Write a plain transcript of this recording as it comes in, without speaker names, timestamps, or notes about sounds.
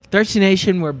Thirsty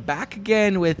Nation, we're back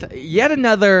again with yet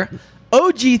another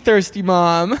OG Thirsty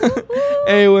Mom.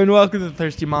 Hey, and welcome to the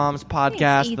Thirsty Moms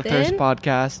podcast, Thanks, the Thirst Ethan.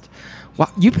 Podcast. Wow,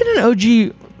 you've been an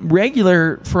OG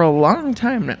regular for a long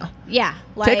time now. Yeah.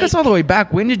 Take us all the way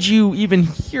back. When did you even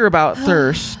hear about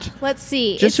Thirst? Let's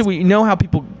see. Just so we know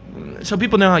so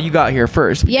people know how you got here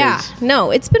first. Yeah.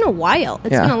 No, it's been a while.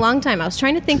 It's Yeah. been a long time. I was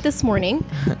trying to think this morning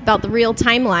about the real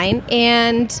timeline,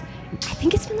 and I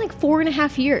think it's been like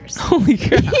 4.5 years. Holy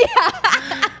crap.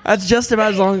 Yeah. That's just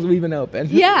about as long as we've been open.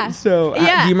 Yeah. So,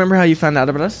 Yeah. do you remember how you found out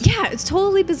about us? Yeah, it's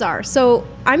totally bizarre. So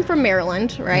I'm from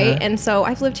Maryland, right? Uh-huh. And so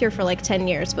I've lived here for like 10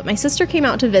 years, but my sister came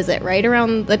out to visit right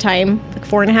around the time, like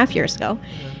 4.5 years ago.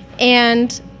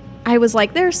 And I was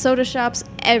like, there's soda shops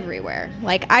everywhere.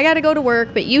 Like, I got to go to work,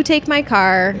 but you take my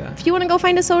car. Yeah. If you want to go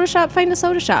find a soda shop, find a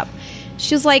soda shop.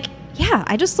 She was like, yeah,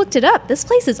 I just looked it up. This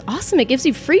place is awesome. It gives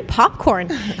you free popcorn.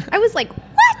 I was like,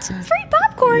 what? Free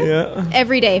popcorn? Yeah.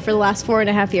 Every day for the last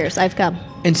 4.5 years, I've come.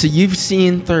 And so you've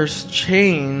seen Thirst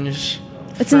change.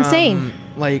 It's from, insane.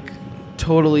 Like,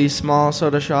 totally small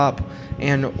soda shop,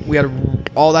 and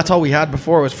that's all we had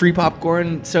before was free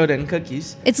popcorn, soda, and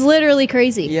cookies. It's literally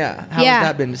crazy. Yeah. How has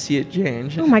that been to see it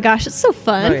change? Oh my gosh, it's so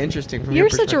fun. Really interesting from You're your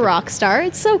such a perspective. rock star.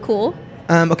 It's so cool.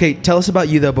 Okay, tell us about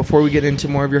you though before we get into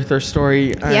more of your Thirst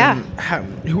story. Yeah.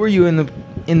 Who are you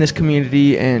in this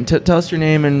community, and tell us your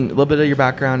name and a little bit of your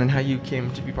background and how you came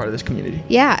to be part of this community.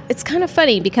 Yeah, it's kind of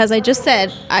funny because I just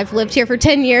said I've lived here for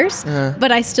 10 years, Uh-huh.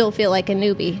 but I still feel like a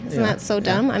newbie. Isn't Yeah, that so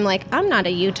dumb? I'm like, I'm not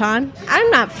a Utah. I'm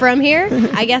not from here.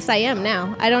 I guess I am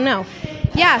now. I don't know.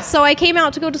 Yeah, so I came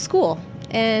out to go to school,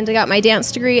 and I got my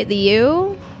dance degree at the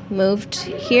U, moved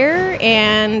here,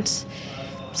 and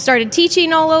started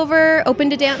teaching all over.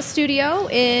 Opened a dance studio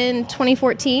in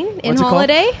 2014 in What's it called?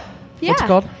 Holiday. Yeah. What's it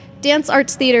called? Dance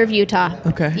Arts Theater of Utah.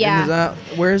 Okay. Yeah.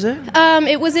 And where is it?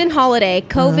 It was in Holiday.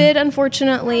 COVID,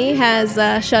 unfortunately, has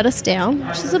shut us down,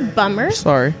 which is a bummer.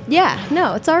 Sorry. Yeah,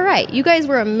 no, it's all right. You guys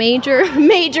were a major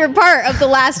part of the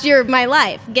last year of my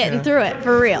life, getting through it,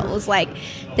 for real. It was like,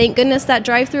 thank goodness that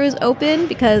drive-thru is open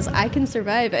because I can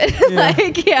survive it.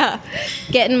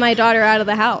 Getting my daughter out of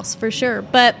the house, for sure.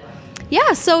 But,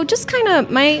 yeah, so just kind of,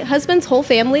 my husband's whole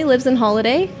family lives in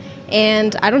Holiday,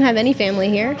 and I don't have any family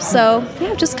here. So,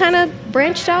 yeah, just kind of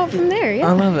branched out from there. Yeah.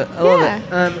 I love it. I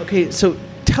love it. Okay, so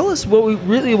tell us what we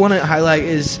really want to highlight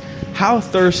is how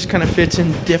Thirst kind of fits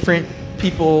in different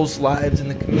people's lives in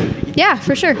the community. Yeah,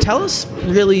 for sure. Tell us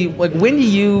really, like,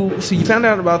 so you found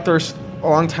out about Thirst a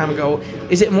long time ago.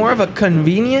 Is it more of a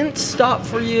convenience stop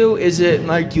for you? Is it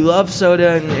like you love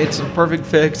soda and it's a perfect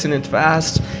fix and it's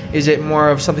fast? Is it more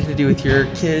of something to do with your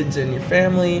kids and your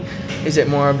family? Is it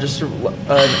more of just an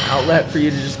outlet for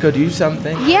you to just go do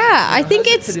something? Yeah, I think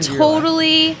How does it fit it's into your life?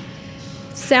 totally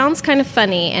sounds kind of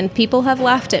funny, and people have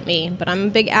laughed at me, but I'm a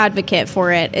big advocate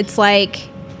for it. It's like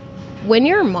when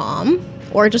you're a mom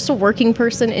or just a working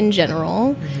person in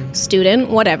general,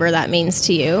 student, whatever that means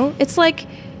to you, it's like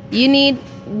you need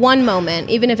one moment,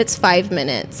 even if it's 5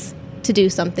 minutes, to do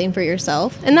something for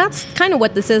yourself. And that's kind of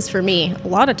what this is for me. A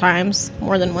lot of times,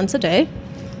 more than once a day.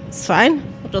 It's fine.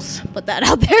 We'll just put that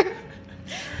out there.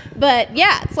 But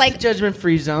yeah, it's like,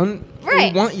 Judgment-free zone.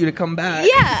 Right. We want you to come back.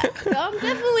 yeah, I'm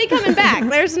definitely coming back.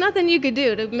 There's nothing you could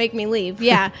do to make me leave.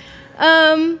 Yeah.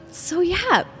 So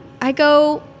yeah,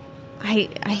 I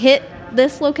hit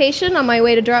this location on my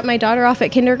way to drop my daughter off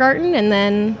at kindergarten, and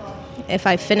then if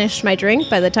I finish my drink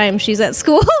by the time she's at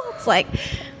school, it's like,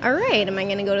 all right, am I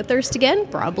going to go to Thirst again?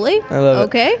 Probably. I love it.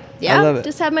 Okay. Yeah. I love it.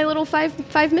 Just have my little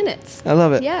five minutes. I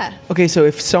love it. Yeah. Okay, so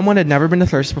if someone had never been to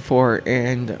Thirst before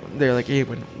and they're like, hey,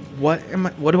 what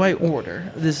do I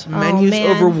order? This menu's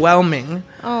man. overwhelming.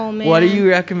 Oh man. What are you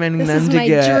recommending This them is to my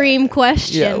get? dream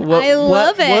question. I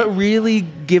love it. What really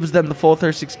gives them the full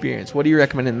Thirst experience? What are you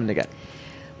recommending them to get?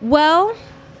 Well,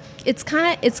 it's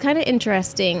kind of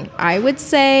interesting. I would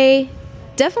say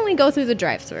definitely go through the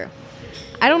drive-thru.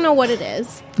 I don't know what it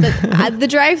is, but the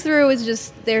drive-thru is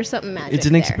just, there's something magic. It's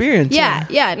an there. experience,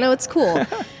 Yeah. No, it's cool.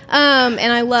 And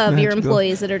I love your Magical.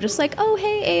 employees that are just like, oh,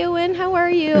 hey, AON, how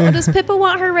are you? Oh, does Pippa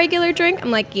want her regular drink?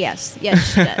 I'm like, yes,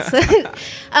 she does.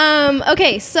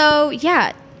 Okay, so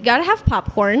yeah, gotta have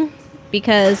popcorn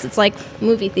because it's like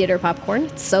movie theater popcorn.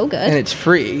 It's so good. And it's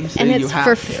free. So And you it's have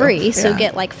for to. free, so Yeah.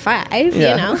 get like 5,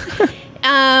 Yeah. you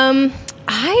know.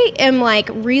 I am like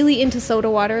really into soda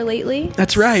water lately.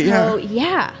 That's right, So,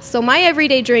 yeah. So my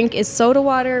everyday drink is soda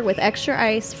water with extra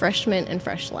ice, fresh mint, and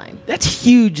fresh lime. That's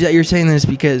huge that you're saying this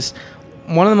because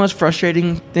one of the most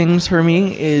frustrating things for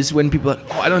me is when people are like,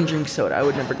 oh, I don't drink soda. I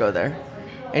would never go there.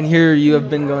 And here you have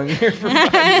been going here for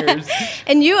 5 years.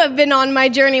 And you have been on my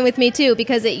journey with me too,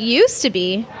 because it used to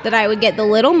be that I would get the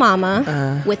Little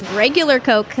Mama with regular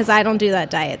Coke, because I don't do that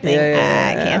diet thing.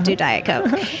 I can't do Diet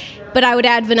Coke. But I would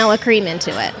add vanilla cream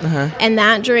into it. And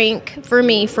that drink, for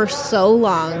me, for so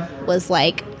long, was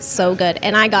like so good.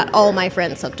 And I got all my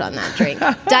friends hooked on that drink.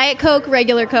 Diet Coke,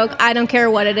 regular Coke, I don't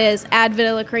care what it is. Add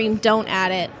vanilla cream, don't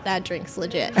add it. That drink's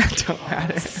legit. Don't add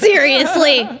it.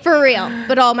 Seriously, for real.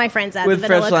 But all my friends add With the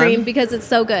vanilla fresh lime? cream because it's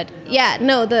so good. Yeah,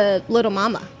 no, the Little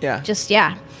Mama. Yeah. Just,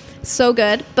 so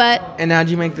good. But And how'd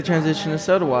you make the transition to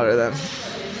soda water then?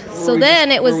 so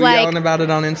then it was were we like... yelling about it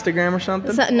on Instagram or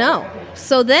something? No.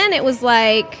 So then it was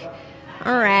like,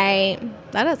 all right,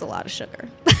 that has a lot of sugar.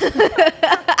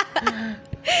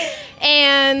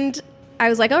 And I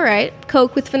was like, all right,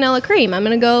 Coke with vanilla cream. I'm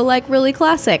going to go like really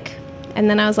classic. And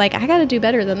then I was like, I got to do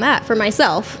better than that for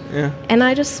myself. Yeah. And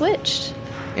I just switched.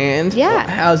 And Yeah.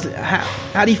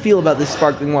 how do you feel about this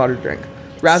sparkling water drink?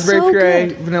 Raspberry so puree,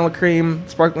 good. vanilla cream,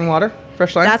 sparkling water,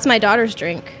 fresh lime? That's my daughter's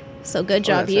drink. So good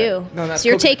job, that's you. right. No, that's so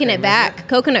you're coconut taking cream, it back. isn't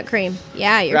Coconut cream.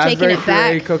 Yeah, you're Raspberry taking it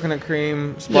puree, back. coconut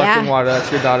cream, sparkling Yeah. water.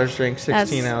 That's your daughter's drink,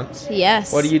 16 That's- ounce.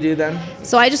 Yes. What do you do then?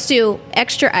 So I just do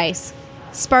extra ice,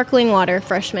 sparkling water,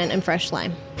 fresh mint, and fresh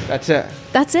lime. That's it.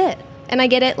 That's it. And I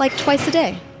get it like twice a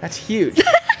day. That's huge.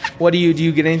 What do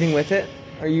you get anything with it?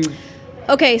 Are you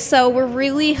Okay, so we're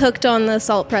really hooked on the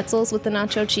salt pretzels with the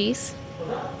nacho cheese.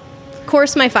 Of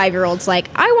course, my 5-year-old's like,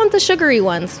 I want the sugary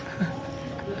ones.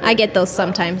 I get those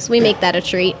sometimes. We make that a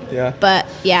treat. Yeah. But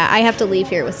yeah, I have to leave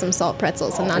here with some salt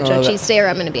pretzels and nacho Oh, that- cheese today, or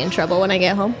I'm going to be in trouble when I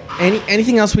get home.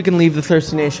 anything else we can leave the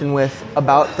Thirsty Nation with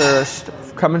about thirst,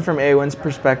 coming from Awen's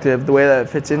perspective, the way that it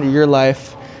fits into your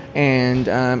life, and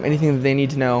anything that they need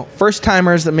to know? First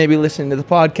timers that may be listening to the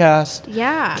podcast.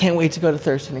 Yeah. Can't wait to go to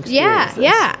Thirst and experience this.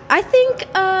 Yeah. I think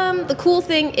the cool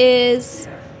thing is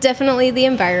definitely the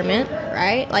environment,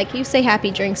 right? Like you say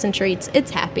happy drinks and treats, it's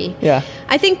happy. Yeah.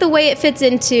 I think the way it fits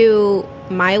into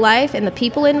my life and the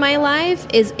people in my life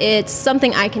is it's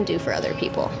something I can do for other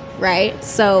people, right?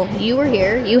 So you were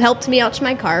here, you helped me out to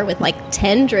my car with like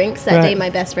 10 drinks that Right. day my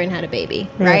best friend had a baby,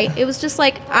 right? It was just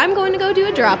like, I'm going to go do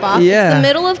a drop off. Yeah. It's the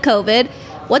middle of COVID.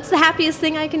 What's the happiest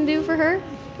thing I can do for her?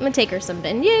 I'm going to take her some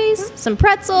beignets, some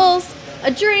pretzels,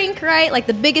 a drink, right? Like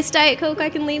the biggest Diet Coke I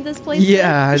can leave this place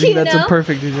Yeah, I with, think you that's a know?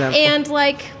 perfect example. And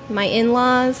like my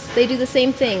in-laws, they do the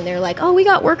same thing. They're like, "Oh, we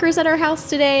got workers at our house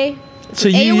today." So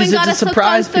you Awen use it got to us hooked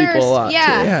surprise on people a thirst. lot, too.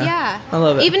 Yeah, Yeah. yeah. I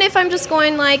love it. Even if I'm just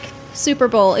going like Super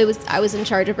Bowl, I was in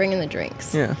charge of bringing the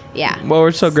drinks. Yeah. Yeah. Well,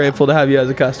 we're so grateful to have you as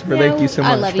a customer. Yeah, Thank you so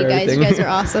much I love for you guys. everything. You guys are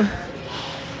awesome.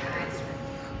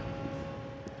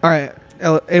 All right.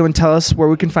 Awen, tell us where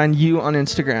we can find you on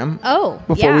Instagram. Oh,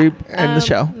 Before yeah. we end the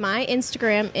show. My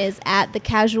Instagram is at the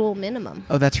casual minimum.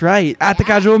 Oh, that's right. At the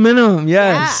Casual Minimum.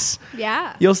 Yes.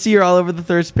 Yeah. You'll see her all over the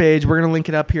Thirst page. We're going to link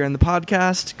it up here in the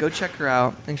podcast. Go check her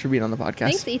out. Thanks for being on the podcast.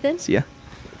 Thanks, Ethan. See ya.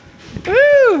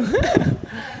 Woo!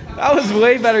 That was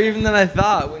way better even than I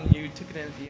thought. When